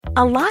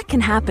A lot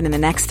can happen in the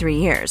next 3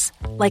 years.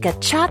 Like a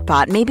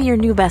chatbot may be your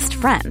new best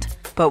friend.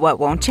 But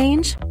what won't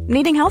change?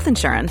 Needing health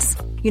insurance.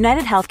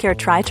 United Healthcare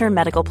Tri-Term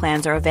Medical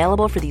Plans are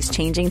available for these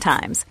changing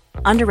times.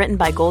 Underwritten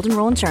by Golden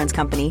Rule Insurance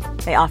Company,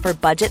 they offer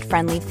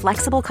budget-friendly,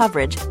 flexible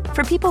coverage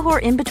for people who are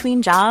in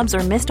between jobs or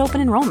missed open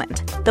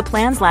enrollment. The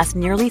plans last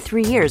nearly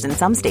 3 years in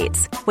some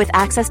states, with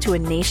access to a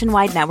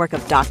nationwide network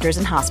of doctors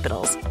and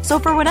hospitals. So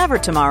for whatever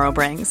tomorrow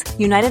brings,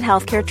 United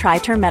Healthcare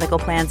Tri-Term Medical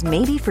Plans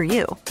may be for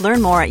you.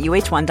 Learn more at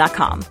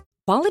uh1.com.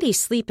 Quality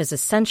sleep is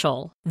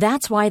essential.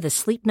 That's why the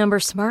Sleep Number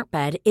Smart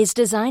Bed is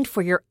designed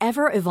for your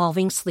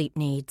ever-evolving sleep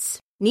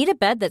needs. Need a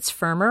bed that's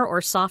firmer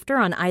or softer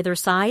on either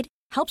side?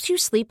 Helps you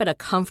sleep at a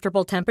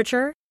comfortable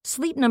temperature?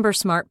 Sleep Number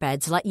Smart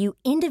Beds let you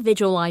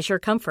individualize your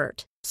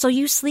comfort, so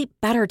you sleep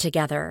better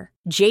together.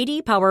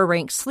 J.D. Power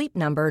ranks Sleep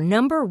Number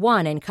number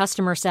 1 in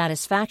customer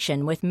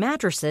satisfaction with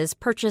mattresses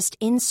purchased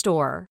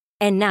in-store.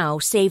 And now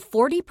save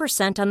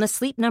 40% on the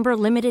Sleep Number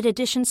Limited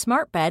Edition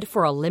Smart Bed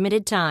for a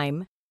limited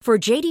time. For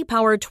J.D.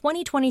 Power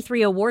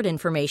 2023 award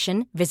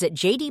information, visit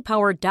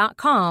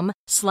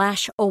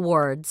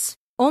jdpower.com/awards.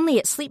 Only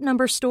at Sleep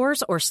Number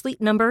stores or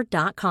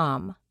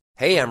sleepnumber.com.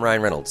 Hey, I'm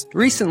Ryan Reynolds.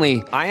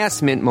 Recently, I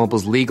asked Mint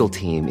Mobile's legal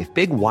team if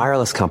big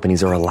wireless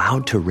companies are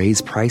allowed to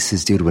raise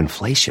prices due to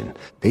inflation.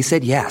 They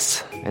said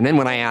yes. And then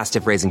when I asked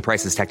if raising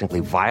prices technically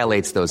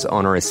violates those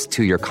onerous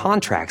 2-year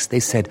contracts, they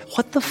said,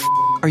 "What the f***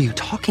 are you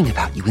talking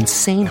about, you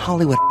insane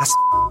Hollywood ass?"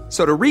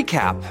 So to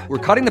recap, we're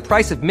cutting the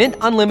price of Mint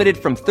Unlimited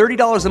from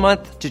 $30 a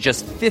month to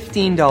just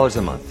 $15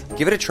 a month.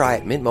 Give it a try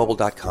at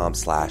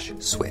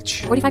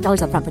mintmobile.com/switch.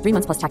 $45 up front for 3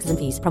 months plus taxes and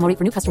fees. Promo rate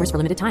for new customers for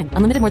limited time.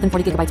 Unlimited more than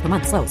 40 gigabytes per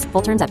month. Slows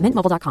full terms at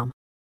mintmobile.com.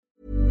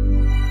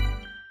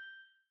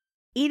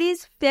 It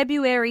is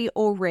February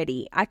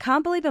already. I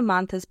can't believe a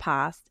month has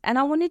passed, and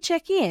I want to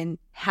check in.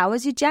 How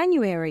was your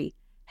January?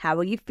 How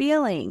are you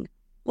feeling?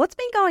 What's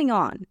been going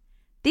on?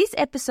 This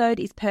episode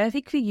is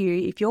perfect for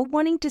you if you're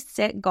wanting to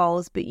set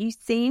goals but you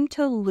seem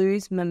to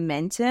lose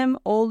momentum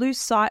or lose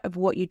sight of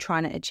what you're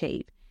trying to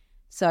achieve.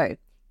 So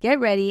get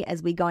ready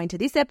as we go into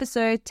this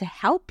episode to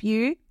help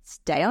you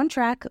stay on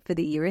track for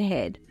the year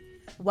ahead.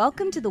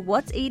 Welcome to the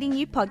What's Eating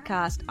You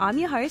podcast. I'm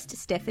your host,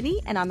 Stephanie,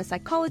 and I'm a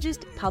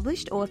psychologist,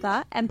 published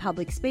author, and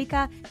public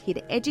speaker here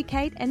to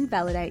educate and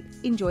validate.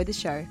 Enjoy the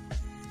show.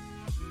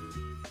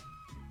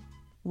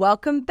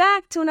 Welcome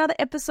back to another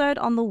episode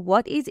on the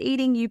What is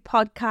Eating You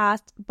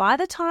podcast. By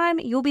the time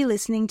you'll be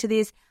listening to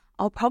this,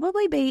 I'll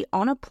probably be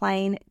on a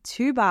plane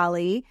to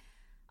Bali.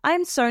 I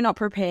am so not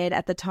prepared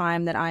at the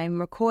time that I'm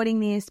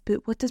recording this,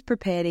 but what does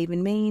prepared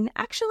even mean?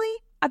 Actually,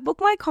 I booked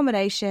my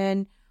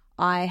accommodation.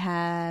 I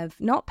have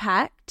not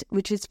packed,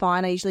 which is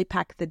fine. I usually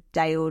pack the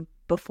day or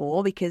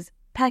before because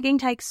packing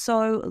takes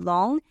so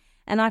long.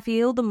 And I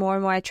feel the more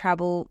and more I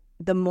travel,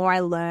 the more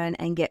I learn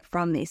and get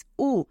from this.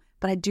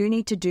 But I do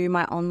need to do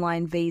my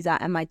online visa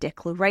and my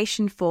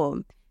declaration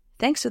form.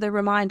 Thanks for the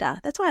reminder.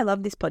 That's why I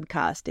love this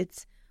podcast.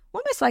 It's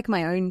almost like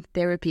my own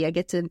therapy. I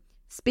get to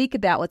speak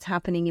about what's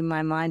happening in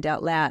my mind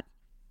out loud.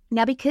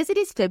 Now, because it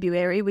is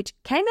February, which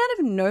came out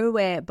of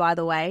nowhere, by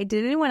the way,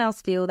 did anyone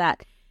else feel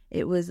that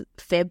it was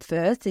Feb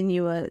 1st and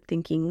you were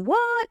thinking,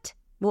 what?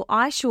 Well,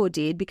 I sure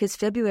did, because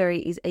February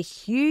is a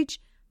huge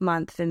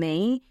month for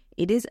me.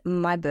 It is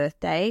my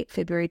birthday,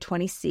 February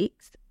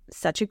 26th.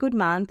 Such a good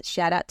month.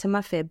 Shout out to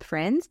my Feb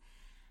friends.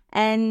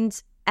 And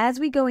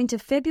as we go into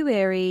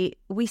February,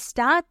 we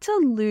start to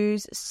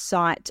lose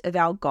sight of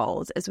our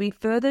goals as we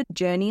further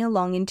journey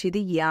along into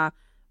the year,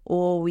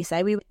 or we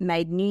say we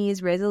made New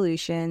Year's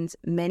resolutions.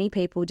 Many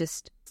people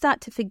just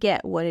start to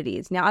forget what it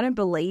is. Now, I don't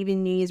believe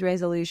in New Year's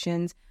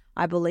resolutions.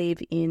 I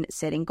believe in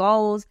setting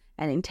goals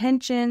and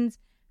intentions.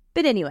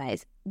 But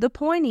anyways, the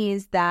point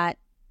is that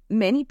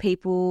many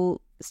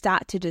people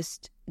start to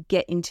just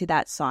get into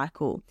that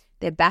cycle.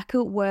 They're back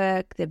at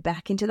work, they're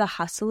back into the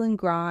hustle and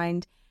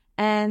grind,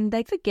 and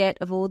they forget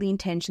of all the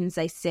intentions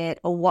they set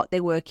or what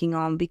they're working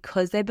on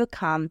because they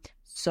become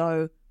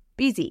so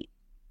busy.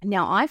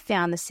 Now, I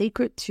found the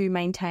secret to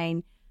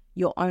maintain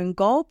your own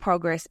goal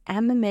progress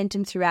and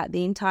momentum throughout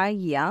the entire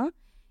year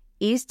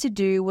is to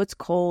do what's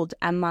called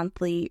a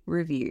monthly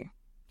review.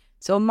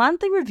 So a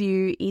monthly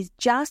review is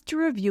just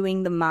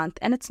reviewing the month,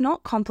 and it's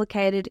not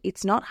complicated,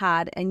 it's not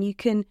hard, and you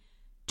can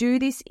do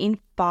this in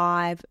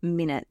 5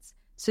 minutes.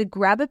 So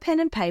grab a pen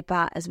and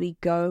paper as we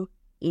go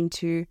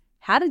into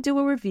how to do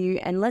a review,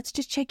 and let's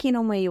just check in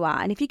on where you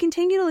are. And if you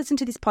continue to listen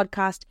to this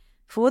podcast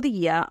for the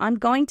year, I'm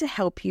going to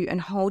help you and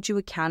hold you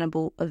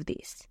accountable of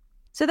this.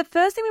 So the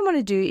first thing we want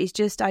to do is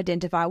just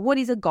identify what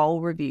is a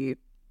goal review,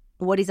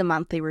 what is a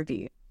monthly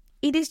review.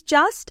 It is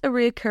just a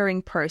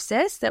recurring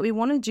process that we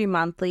want to do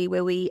monthly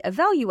where we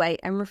evaluate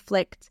and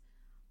reflect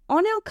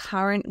on our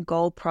current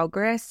goal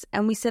progress,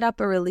 and we set up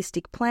a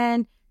realistic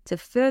plan to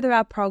further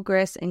our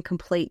progress and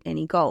complete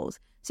any goals.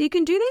 So you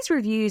can do these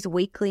reviews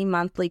weekly,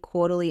 monthly,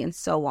 quarterly, and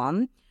so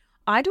on.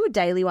 I do a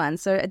daily one.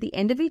 So at the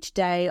end of each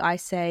day, I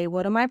say,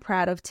 what am I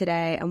proud of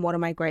today and what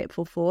am I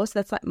grateful for? So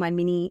that's like my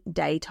mini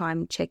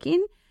daytime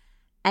check-in.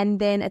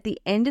 And then at the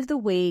end of the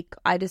week,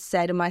 I just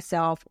say to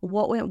myself,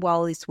 what went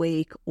well this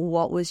week?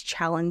 What was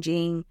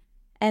challenging?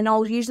 And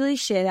I'll usually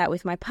share that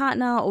with my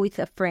partner or with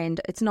a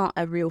friend. It's not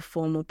a real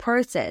formal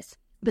process.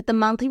 But the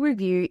monthly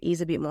review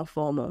is a bit more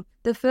formal.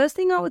 The first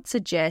thing I would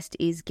suggest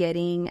is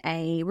getting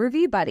a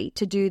review buddy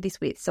to do this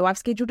with. So I've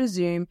scheduled a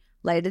Zoom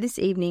later this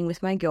evening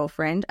with my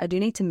girlfriend. I do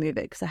need to move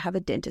it because I have a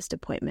dentist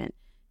appointment,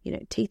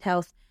 teeth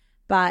health.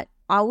 But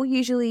I will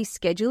usually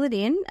schedule it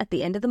in at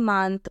the end of the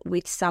month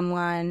with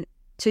someone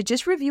to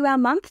just review our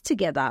month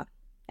together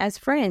as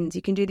friends.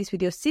 You can do this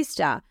with your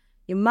sister,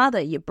 your mother,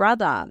 your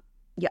brother,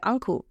 your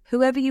uncle,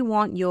 whoever you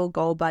want your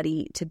goal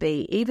buddy to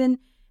be, even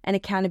an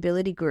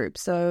accountability group.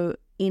 So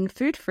in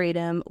Food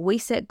Freedom, we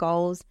set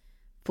goals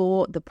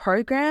for the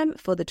program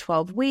for the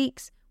 12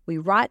 weeks. We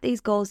write these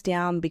goals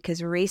down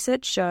because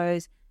research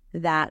shows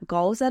that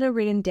goals that are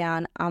written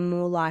down are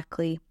more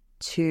likely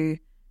to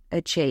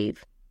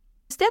achieve.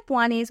 Step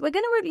 1 is we're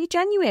going to review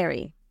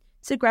January.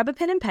 So grab a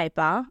pen and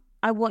paper.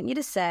 I want you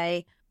to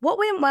say, what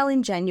went well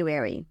in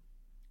January?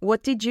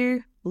 What did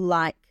you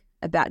like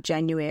about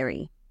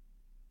January?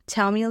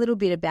 Tell me a little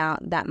bit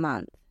about that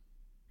month.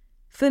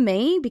 For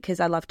me, because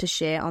I love to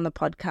share on the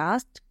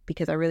podcast,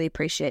 because I really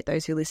appreciate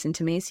those who listen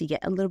to me, so you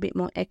get a little bit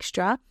more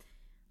extra,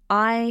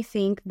 I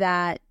think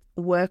that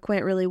work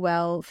went really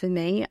well for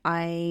me.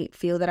 I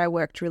feel that I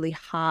worked really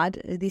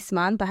hard this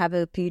month. I have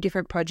a few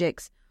different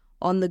projects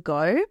on the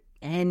go,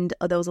 and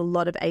there was a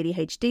lot of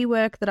ADHD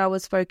work that I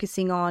was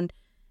focusing on,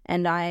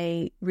 and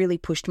I really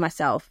pushed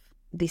myself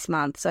this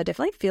month. So I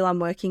definitely feel I'm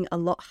working a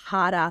lot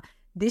harder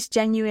this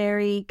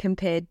January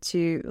compared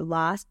to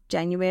last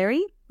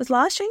January. Was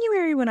last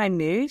January when I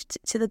moved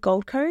to the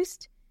Gold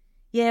Coast?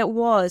 Yeah, it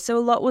was. So a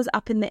lot was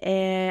up in the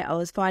air. I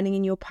was finding a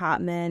new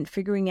apartment,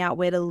 figuring out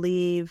where to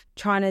live,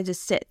 trying to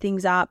just set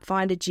things up,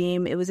 find a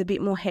gym. It was a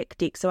bit more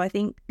hectic. So I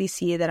think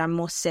this year that I'm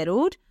more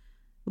settled,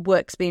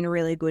 work's been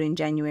really good in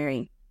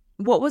January.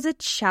 What was a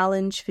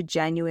challenge for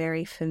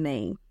January for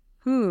me?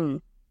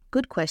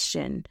 Good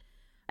question.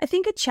 I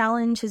think a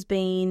challenge has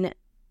been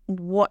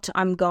what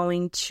I'm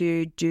going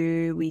to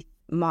do with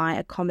my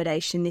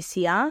accommodation this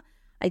year.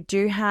 I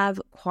do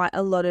have quite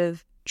a lot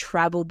of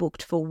travel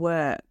booked for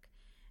work.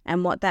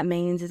 And what that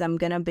means is I'm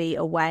going to be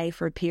away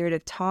for a period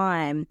of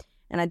time.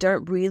 And I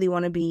don't really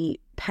want to be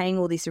paying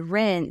all this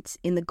rent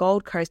in the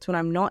Gold Coast when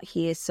I'm not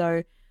here.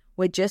 So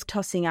we're just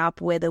tossing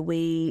up whether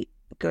we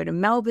go to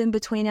Melbourne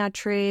between our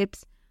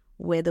trips,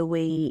 whether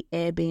we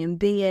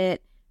Airbnb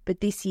it.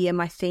 But this year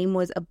my theme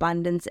was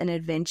abundance and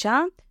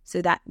adventure.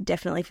 So that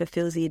definitely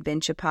fulfills the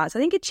adventure part. So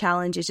I think a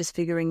challenge is just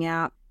figuring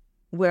out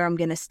where I'm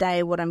going to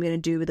stay, what I'm going to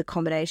do with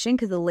accommodation,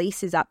 because the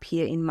lease is up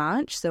here in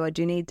March. So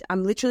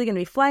I'm literally going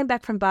to be flying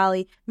back from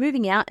Bali,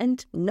 moving out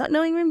and not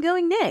knowing where I'm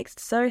going next.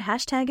 So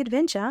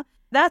 #adventure.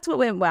 That's what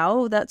went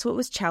well. That's what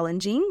was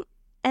challenging.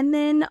 And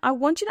then I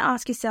want you to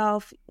ask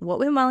yourself, what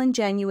went well in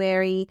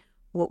January?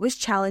 What was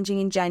challenging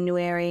in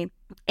January?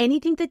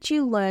 Anything that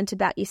you learned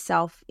about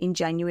yourself in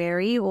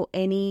January or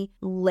any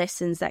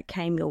lessons that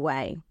came your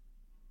way?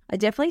 I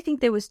definitely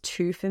think there was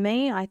 2 for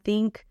me. I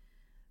think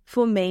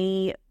for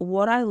me,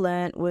 what I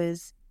learned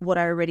was what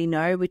I already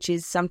know, which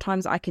is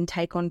sometimes I can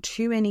take on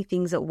too many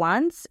things at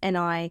once and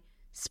I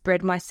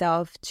spread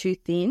myself too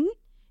thin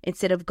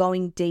instead of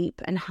going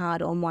deep and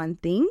hard on one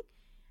thing.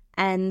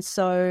 And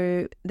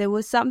so there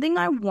was something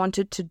I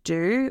wanted to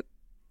do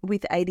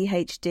with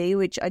ADHD,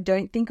 which I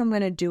don't think I'm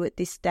going to do at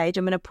this stage.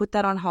 I'm going to put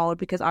that on hold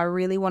because I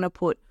really want to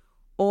put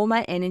all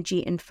my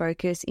energy and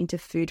focus into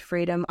Food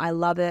Freedom. I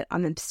love it.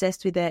 I'm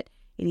obsessed with it.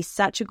 It is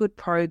such a good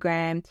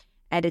program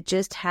and it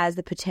just has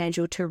the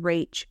potential to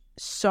reach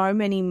so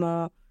many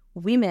more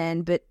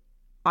women. But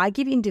I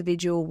give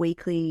individual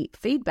weekly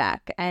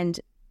feedback and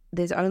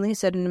there's only a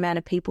certain amount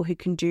of people who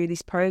can do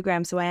this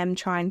program. So I am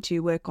trying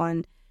to work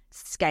on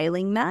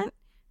scaling that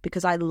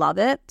because I love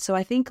it. So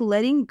I think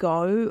letting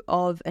go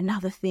of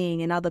another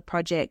thing, another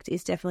project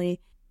is definitely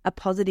a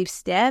positive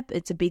step.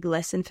 It's a big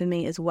lesson for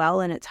me as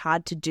well, and it's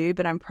hard to do,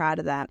 but I'm proud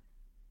of that.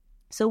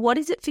 So what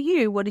is it for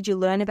you? What did you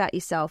learn about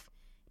yourself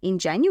in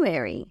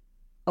January?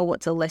 Or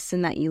what's a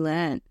lesson that you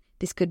learned?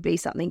 This could be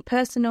something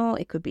personal.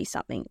 It could be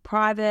something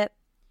private.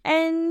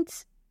 And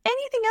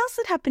anything else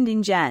that happened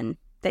in Jan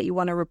that you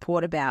want to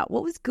report about?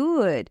 What was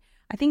good?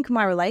 I think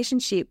my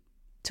relationship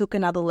took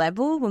another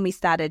level when we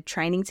started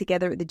training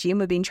together at the gym.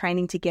 We've been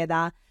training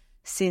together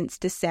since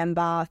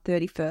December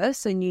 31st,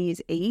 so New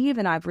Year's Eve,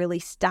 and I've really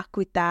stuck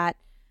with that,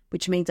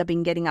 which means I've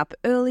been getting up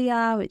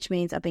earlier, which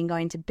means I've been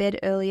going to bed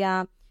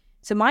earlier.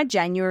 So my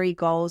January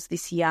goals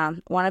this year,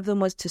 one of them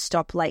was to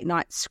stop late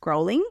night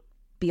scrolling,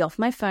 be off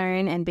my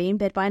phone and be in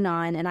bed by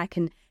 9, and I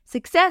can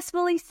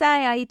successfully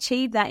say I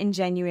achieved that in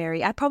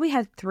January. I probably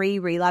had 3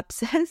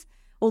 relapses.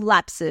 Or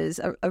lapses.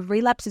 A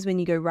relapse is when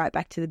you go right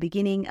back to the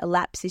beginning. A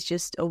lapse is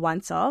just a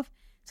once off.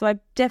 So I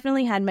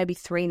definitely had maybe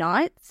 3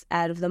 nights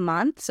out of the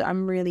month. So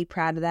I'm really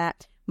proud of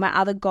that. My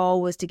other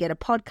goal was to get a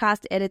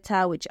podcast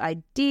editor, which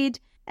I did.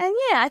 And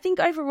yeah, I think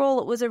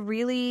overall it was a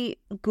really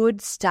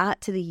good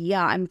start to the year.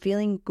 I'm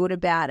feeling good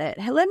about it.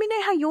 Let me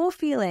know how you're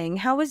feeling.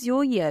 How was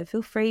your year?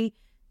 Feel free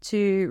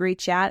to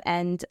reach out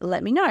and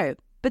let me know.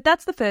 But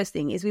that's the first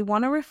thing, is we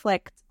want to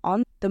reflect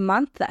on the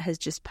month that has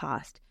just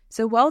passed.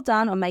 So well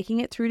done on making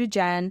it through to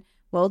Jan.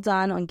 Well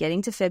done on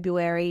getting to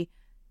February.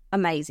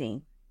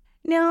 Amazing.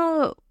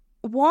 Now,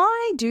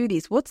 why do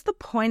this? What's the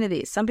point of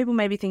this? Some people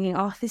may be thinking,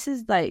 oh, this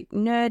is like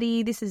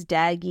nerdy, this is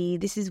daggy,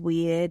 this is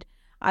weird.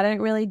 I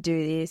don't really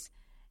do this.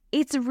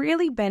 It's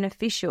really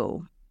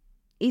beneficial.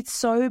 It's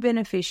so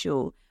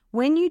beneficial.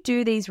 When you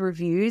do these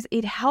reviews,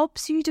 it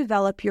helps you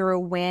develop your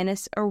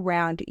awareness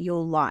around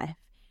your life.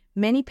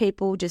 Many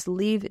people just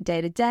live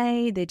day to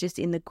day. They're just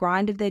in the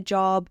grind of their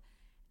job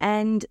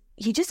and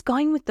you're just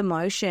going with the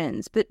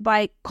motions. But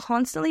by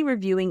constantly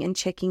reviewing and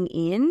checking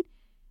in,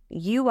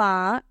 you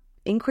are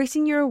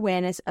increasing your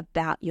awareness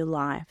about your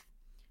life.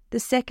 The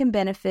second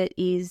benefit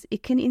is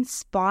it can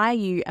inspire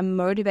you and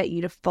motivate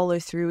you to follow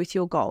through with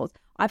your goals.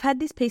 I've had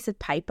this piece of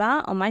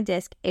paper on my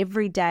desk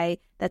every day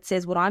that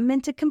says what I'm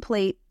meant to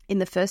complete in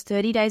the first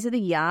 30 days of the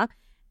year.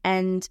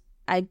 And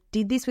I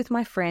did this with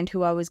my friend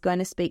who I was going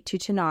to speak to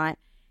tonight.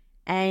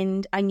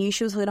 And I knew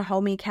she was going to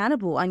hold me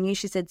accountable. I knew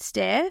she said,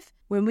 Steph,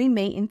 when we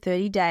meet in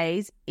 30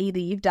 days, either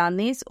you've done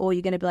this or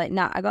you're going to be like,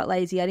 nah, I got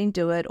lazy, I didn't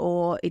do it,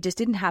 or it just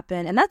didn't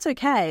happen. And that's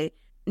okay.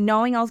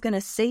 Knowing I was going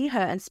to see her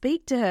and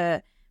speak to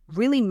her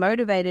really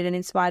motivated and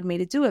inspired me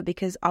to do it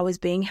because I was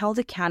being held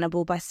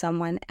accountable by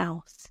someone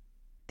else.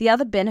 The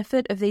other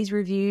benefit of these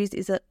reviews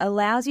is it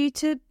allows you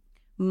to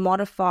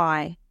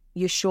modify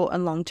your short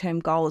and long-term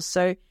goals.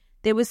 So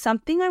there was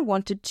something I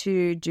wanted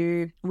to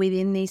do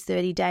within these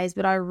 30 days,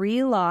 but I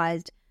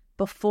realized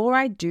before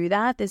I do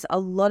that, there's a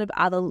lot of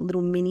other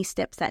little mini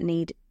steps that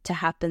need to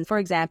happen. For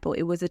example,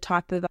 it was a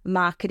type of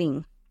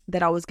marketing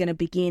that I was going to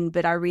begin,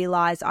 but I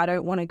realized I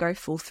don't want to go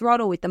full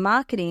throttle with the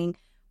marketing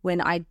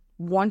when I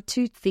want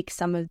to fix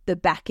some of the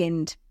back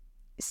end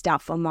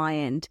stuff on my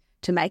end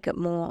to make it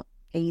more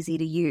easy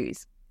to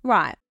use.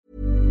 Right.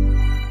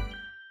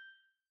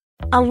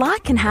 A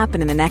lot can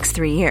happen in the next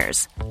 3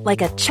 years.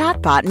 Like a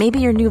chatbot may be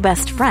your new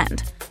best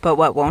friend. But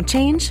what won't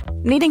change?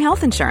 Needing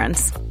health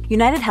insurance.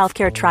 United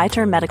Healthcare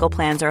Tri-Term Medical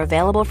Plans are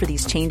available for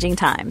these changing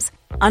times.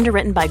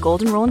 Underwritten by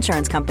Golden Rule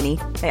Insurance Company,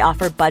 they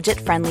offer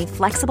budget-friendly,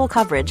 flexible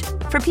coverage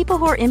for people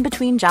who are in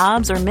between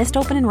jobs or missed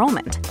open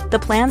enrollment. The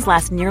plans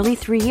last nearly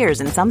 3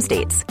 years in some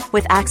states,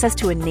 with access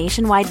to a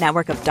nationwide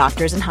network of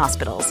doctors and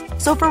hospitals.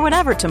 So for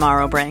whatever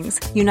tomorrow brings,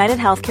 United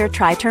Healthcare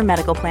Tri-Term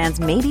Medical Plans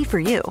may be for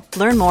you.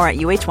 Learn more at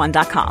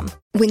uh1.com.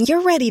 When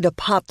you're ready to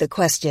pop the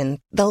question,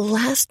 the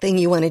last thing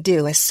you want to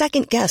do is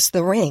second-guess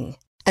the ring.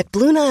 At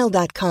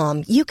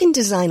BlueNile.com, you can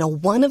design a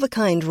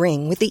one-of-a-kind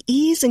ring with the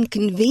ease and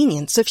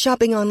convenience of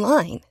shopping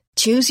online.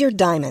 Choose your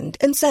diamond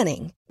and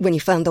setting. When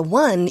you find the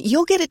one,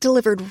 you'll get it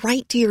delivered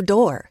right to your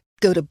door.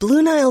 Go to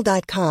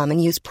BlueNile.com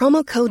and use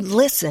promo code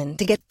LISTEN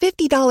to get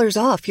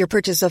 $50 off your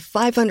purchase of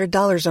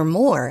 $500 or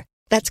more.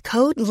 That's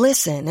code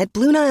LISTEN at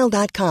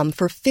BlueNile.com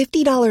for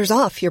 $50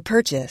 off your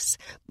purchase.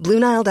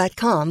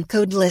 BlueNile.com,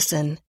 code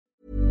LISTEN.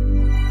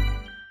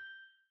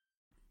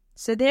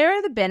 So there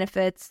are the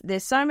benefits.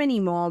 There's so many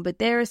more, but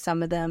there are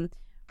some of them.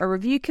 A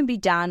review can be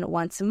done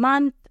once a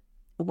month,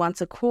 once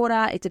a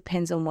quarter. It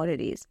depends on what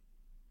it is.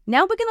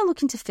 Now we're going to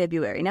look into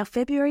February. Now,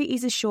 February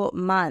is a short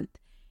month.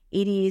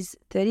 It is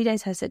 30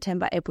 days has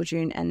September, April,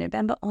 June, and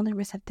November. All the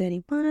rest have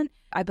 31.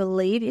 I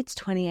believe it's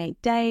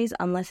 28 days,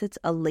 unless it's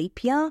a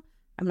leap year.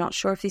 I'm not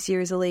sure if this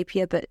year is a leap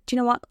year, but do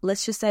you know what?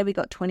 Let's just say we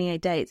got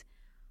 28 days.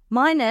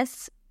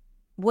 Minus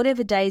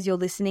whatever days you're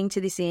listening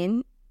to this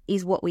in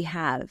is what we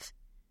have.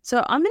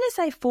 So I'm going to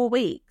say 4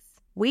 weeks.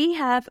 We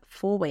have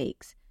 4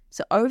 weeks.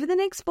 So over the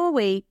next 4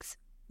 weeks,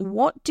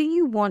 what do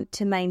you want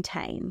to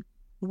maintain?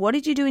 What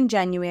did you do in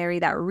January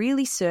that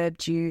really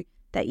served you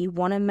that you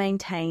want to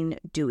maintain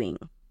doing?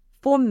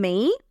 For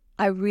me,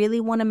 I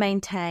really want to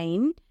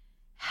maintain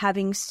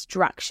having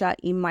structure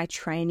in my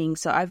training.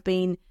 So I've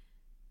been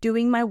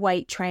doing my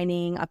weight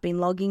training. I've been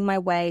logging my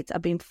weights.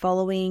 I've been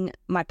following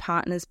my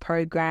partner's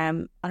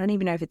program. I don't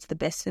even know if it's the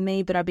best for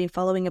me, but I've been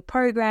following a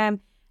program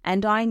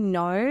and I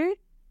know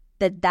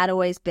that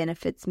always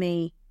benefits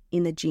me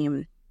in the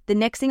gym. The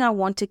next thing I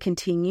want to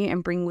continue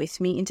and bring with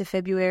me into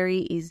February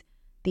is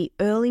the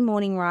early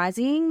morning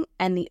rising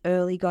and the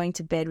early going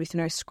to bed with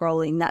no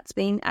scrolling. That's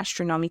been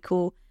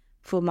astronomical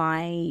for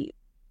my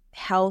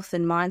health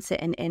and mindset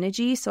and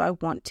energy, so I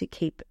want to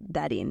keep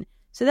that in.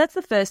 So that's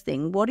the first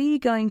thing. What are you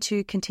going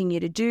to continue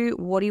to do?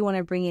 What do you want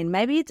to bring in?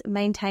 Maybe it's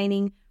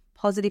maintaining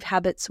positive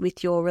habits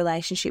with your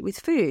relationship with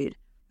food.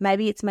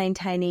 Maybe it's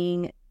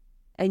maintaining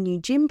a new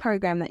gym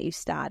program that you've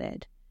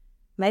started.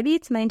 Maybe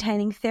it's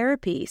maintaining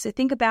therapy. So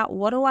think about,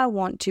 what do I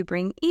want to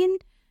bring in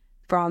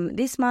from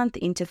this month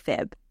into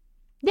Feb?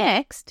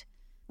 Next,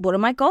 what are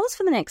my goals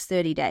for the next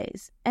 30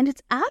 days? And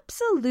it's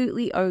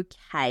absolutely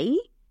okay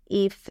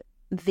if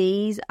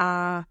these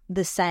are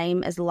the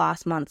same as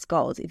last month's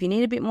goals. If you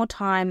need a bit more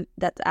time,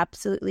 that's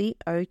absolutely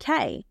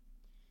okay.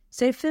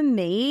 So for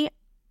me,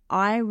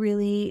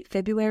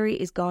 February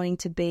is going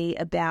to be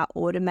about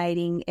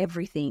automating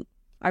everything.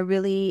 I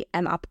really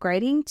am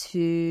upgrading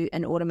to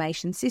an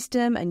automation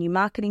system, a new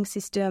marketing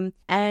system,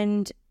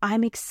 and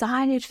I'm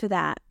excited for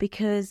that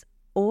because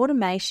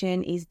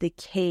automation is the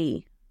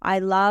key. I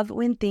love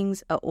when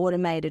things are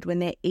automated, when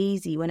they're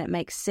easy, when it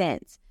makes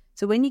sense.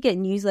 So when you get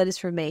newsletters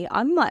from me,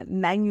 I'm like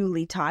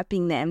manually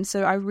typing them.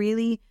 So I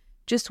really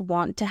just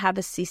want to have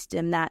a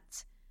system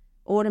that's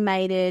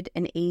automated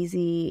and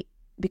easy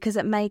because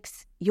it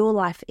makes your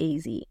life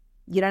easy.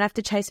 You don't have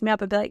to chase me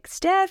up and be like,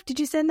 Steph, did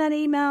you send that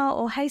email?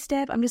 Or, hey,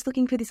 Steph, I'm just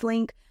looking for this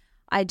link.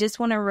 I just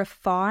want to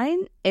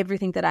refine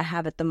everything that I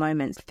have at the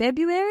moment.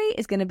 February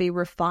is going to be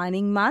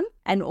refining month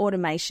and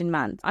automation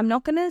month. I'm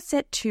not going to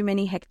set too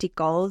many hectic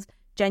goals.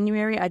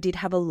 January, I did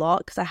have a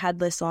lot because I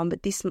had less on,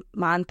 but this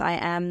month I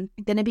am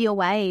going to be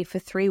away for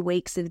 3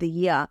 weeks of the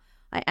year.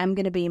 I am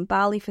going to be in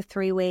Bali for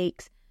 3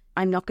 weeks.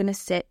 I'm not going to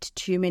set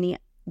too many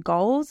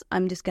goals.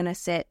 I'm just going to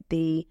set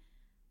the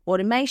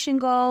automation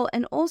goal.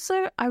 And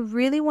also, I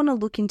really want to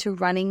look into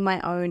running my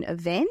own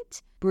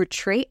event,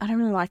 retreat. I don't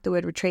really like the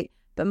word retreat,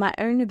 but my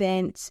own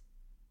event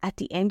at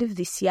the end of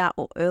this year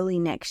or early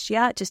next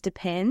year. It just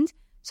depends.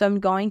 So I'm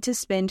going to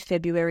spend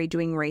February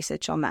doing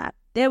research on that.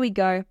 There we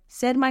go.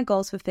 Set my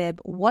goals for Feb.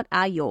 What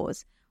are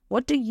yours?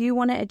 What do you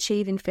want to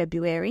achieve in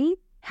February?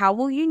 How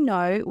will you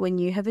know when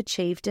you have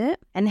achieved it?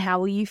 And how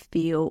will you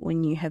feel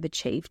when you have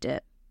achieved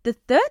it? The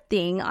third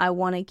thing I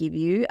want to give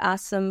you are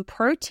some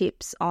pro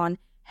tips on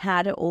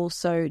how to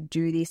also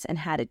do this and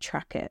how to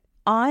track it.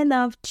 I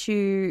love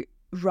to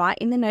write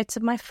in the notes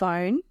of my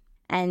phone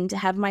and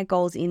have my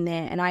goals in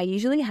there. And I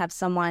usually have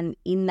someone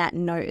in that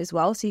note as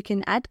well, so you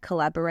can add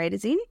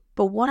collaborators in.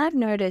 But what I've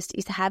noticed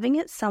is having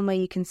it somewhere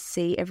you can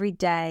see every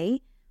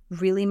day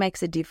really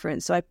makes a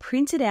difference. So I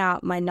printed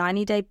out my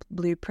 90-day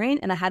blueprint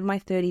and I had my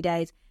 30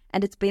 days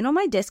and it's been on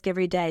my desk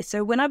every day.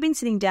 So when I've been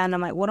sitting down,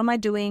 I'm like, what am I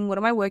doing? What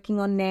am I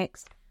working on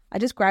next? I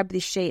just grab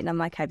this sheet and I'm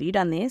like, have you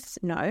done this?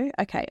 No?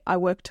 Okay, I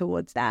work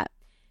towards that.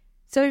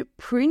 So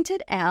print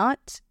it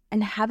out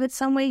and have it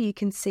somewhere you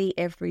can see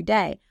every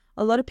day.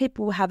 A lot of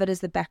people will have it as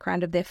the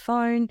background of their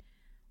phone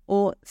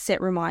or set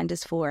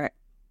reminders for it.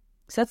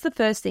 So that's the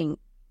first thing.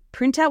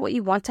 Print out what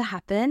you want to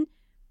happen,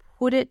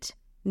 put it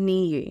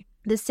near you.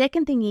 The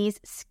second thing is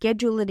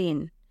schedule it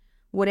in.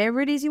 Whatever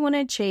it is you want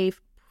to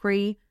achieve,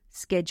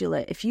 pre-schedule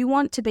it. If you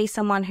want to be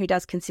someone who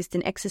does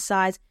consistent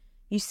exercise,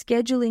 you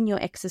schedule in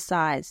your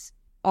exercise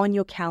on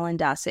your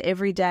calendar. So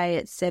every day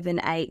at 7,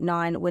 8,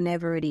 9,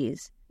 whenever it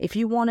is. If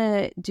you want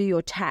to do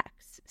your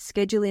tax,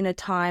 schedule in a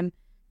time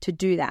to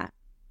do that.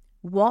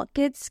 What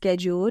gets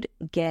scheduled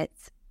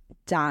gets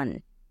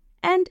done.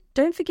 And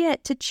don't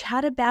forget to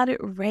chat about it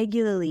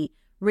regularly.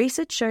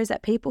 Research shows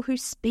that people who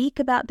speak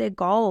about their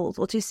goals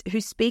or who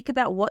speak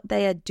about what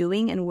they are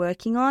doing and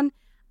working on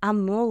are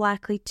more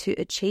likely to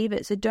achieve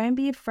it. So don't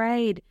be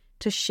afraid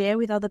to share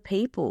with other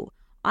people.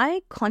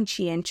 I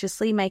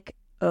conscientiously make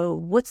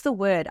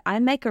I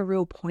make a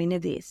real point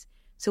of this.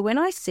 So when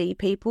I see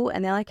people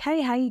and they're like,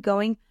 hey, how are you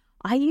going?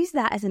 I use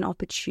that as an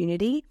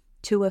opportunity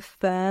to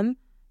affirm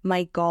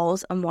my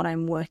goals and what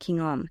I'm working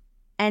on.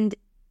 And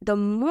the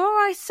more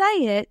I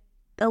say it,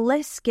 the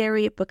less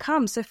scary it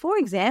becomes. So for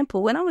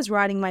example, when I was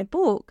writing my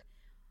book,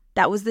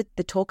 that was the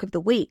talk of the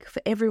week for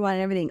everyone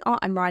and everything. Oh,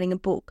 I'm writing a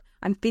book.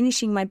 I'm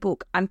finishing my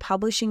book. I'm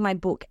publishing my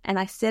book. And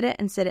I said it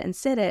and said it and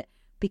said it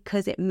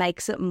because it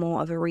makes it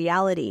more of a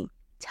reality.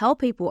 Tell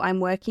people I'm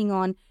working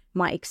on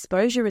my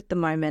exposure at the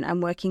moment.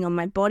 I'm working on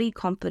my body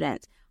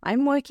confidence.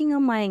 I'm working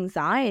on my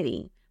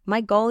anxiety. My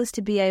goal is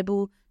to be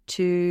able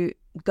to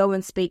go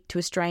and speak to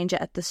a stranger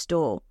at the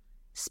store.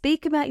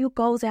 Speak about your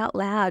goals out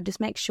loud.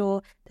 Just make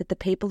sure that the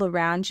people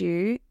around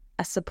you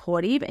are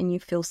supportive and you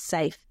feel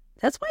safe.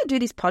 That's why I do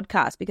this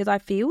podcast, because I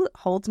feel it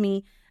holds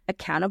me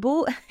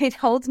accountable. It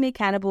holds me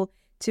accountable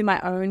to my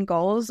own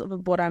goals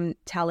of what I'm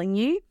telling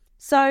you.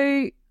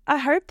 So I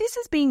hope this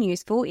has been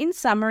useful. In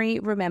summary,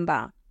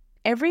 remember,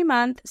 every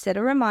month set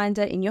a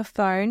reminder in your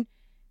phone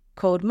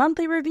called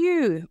Monthly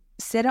Review.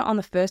 Set it on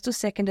the 1st or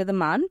 2nd of the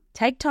month.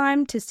 Take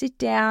time to sit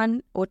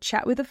down or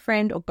chat with a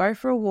friend or go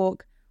for a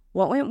walk.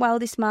 What went well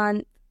this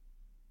month?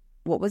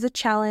 What was a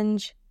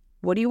challenge?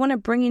 What do you want to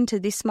bring into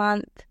this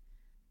month?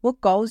 What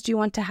goals do you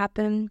want to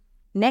happen?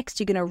 Next,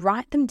 you're going to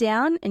write them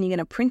down and you're going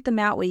to print them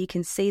out where you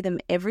can see them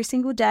every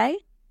single day.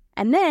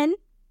 And then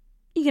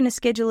you're going to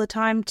schedule a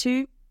time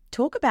to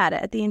talk about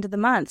it at the end of the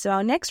month. So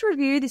our next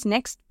review, this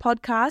next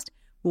podcast,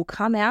 will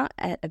come out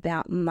at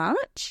about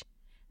March.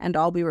 And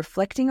I'll be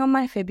reflecting on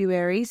my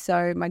February.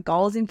 So my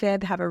goals in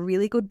Feb: have a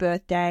really good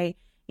birthday.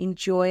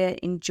 Enjoy it.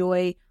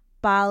 Enjoy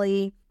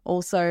Bali.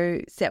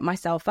 Also set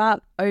myself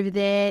up over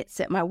there,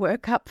 set my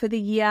work up for the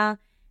year,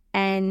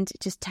 and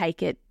just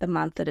take it the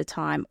month at a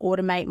time.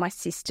 Automate my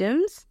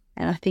systems.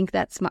 And I think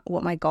that's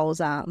what my goals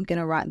are. I'm going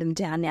to write them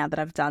down now that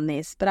I've done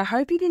this. But I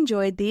hope you've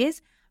enjoyed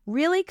this.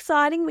 Really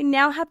exciting. We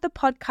now have the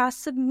podcast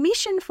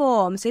submission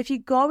form. So if you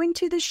go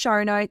into the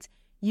show notes,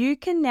 you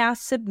can now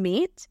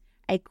submit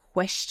a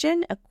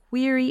question, a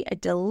query, a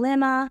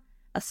dilemma,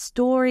 a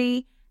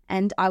story,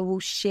 and I will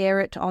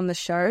share it on the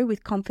show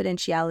with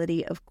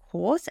confidentiality, of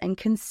course, and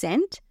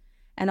consent,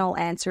 and I'll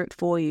answer it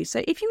for you.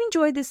 So if you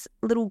enjoyed this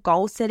little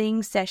goal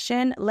setting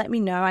session, let me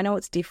know. I know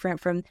it's different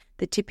from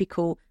the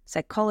typical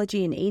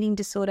psychology and eating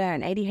disorder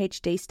and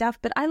ADHD stuff,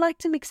 but I like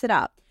to mix it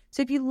up.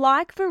 So if you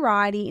like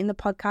variety in the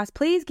podcast,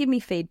 please give me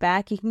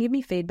feedback. You can give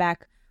me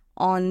feedback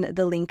on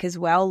the link as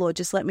well, or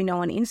just let me know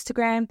on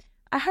Instagram.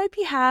 I hope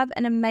you have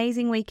an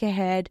amazing week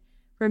ahead.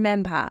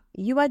 Remember,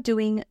 you are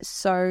doing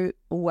so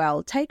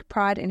well. Take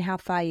pride in how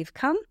far you've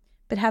come,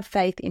 but have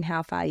faith in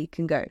how far you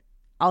can go.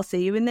 I'll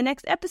see you in the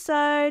next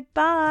episode.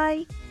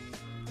 Bye.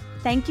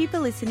 Thank you for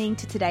listening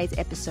to today's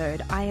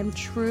episode. I am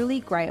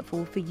truly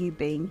grateful for you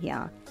being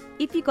here.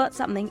 If you got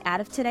something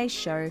out of today's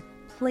show,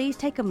 please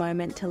take a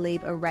moment to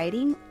leave a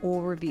rating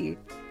or review.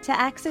 To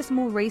access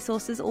more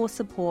resources or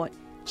support,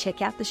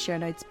 check out the show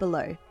notes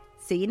below.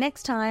 See you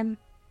next time.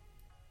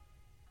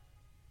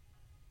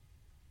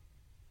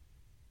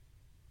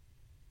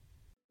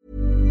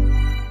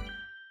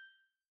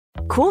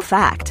 Cool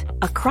fact,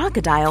 a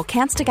crocodile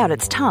can't stick out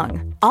its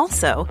tongue.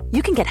 Also,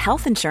 you can get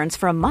health insurance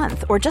for a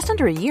month or just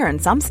under a year in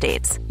some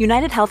states.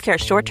 United Healthcare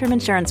short-term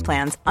insurance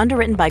plans,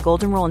 underwritten by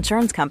Golden Rule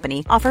Insurance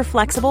Company, offer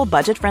flexible,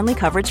 budget-friendly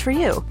coverage for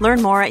you.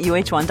 Learn more at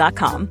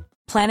UH1.com.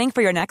 Planning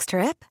for your next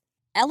trip?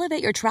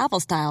 Elevate your travel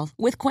style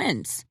with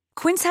Quince.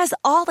 Quince has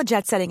all the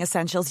jet-setting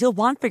essentials you'll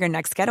want for your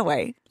next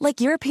getaway,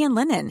 like European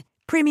linen,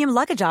 premium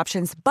luggage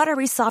options,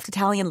 buttery soft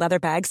Italian leather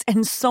bags,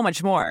 and so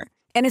much more.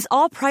 And is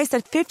all priced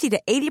at 50 to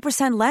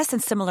 80% less than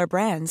similar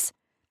brands.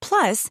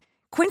 Plus,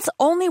 Quince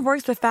only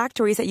works with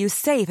factories that use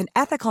safe and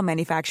ethical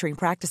manufacturing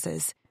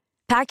practices.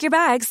 Pack your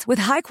bags with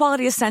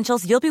high-quality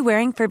essentials you'll be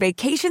wearing for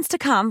vacations to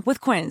come with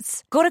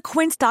Quince. Go to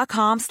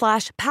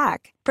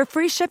quince.com/pack for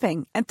free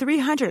shipping and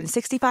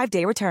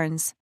 365-day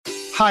returns.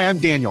 Hi, I'm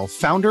Daniel,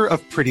 founder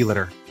of Pretty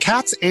Litter.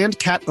 Cats and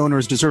cat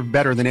owners deserve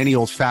better than any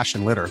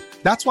old-fashioned litter.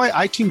 That's why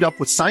I teamed up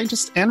with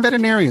scientists and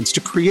veterinarians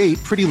to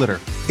create Pretty Litter.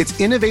 Its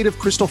innovative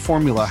crystal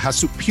formula has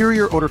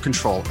superior odor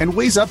control and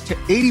weighs up to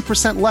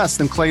 80% less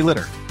than clay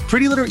litter.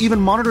 Pretty Litter even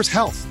monitors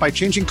health by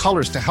changing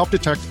colors to help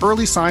detect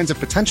early signs of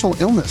potential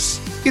illness.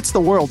 It's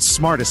the world's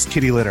smartest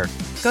kitty litter.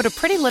 Go to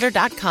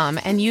prettylitter.com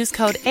and use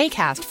code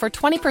ACAST for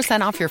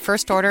 20% off your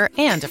first order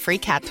and a free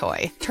cat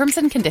toy. Terms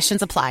and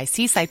conditions apply.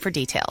 See site for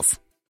details.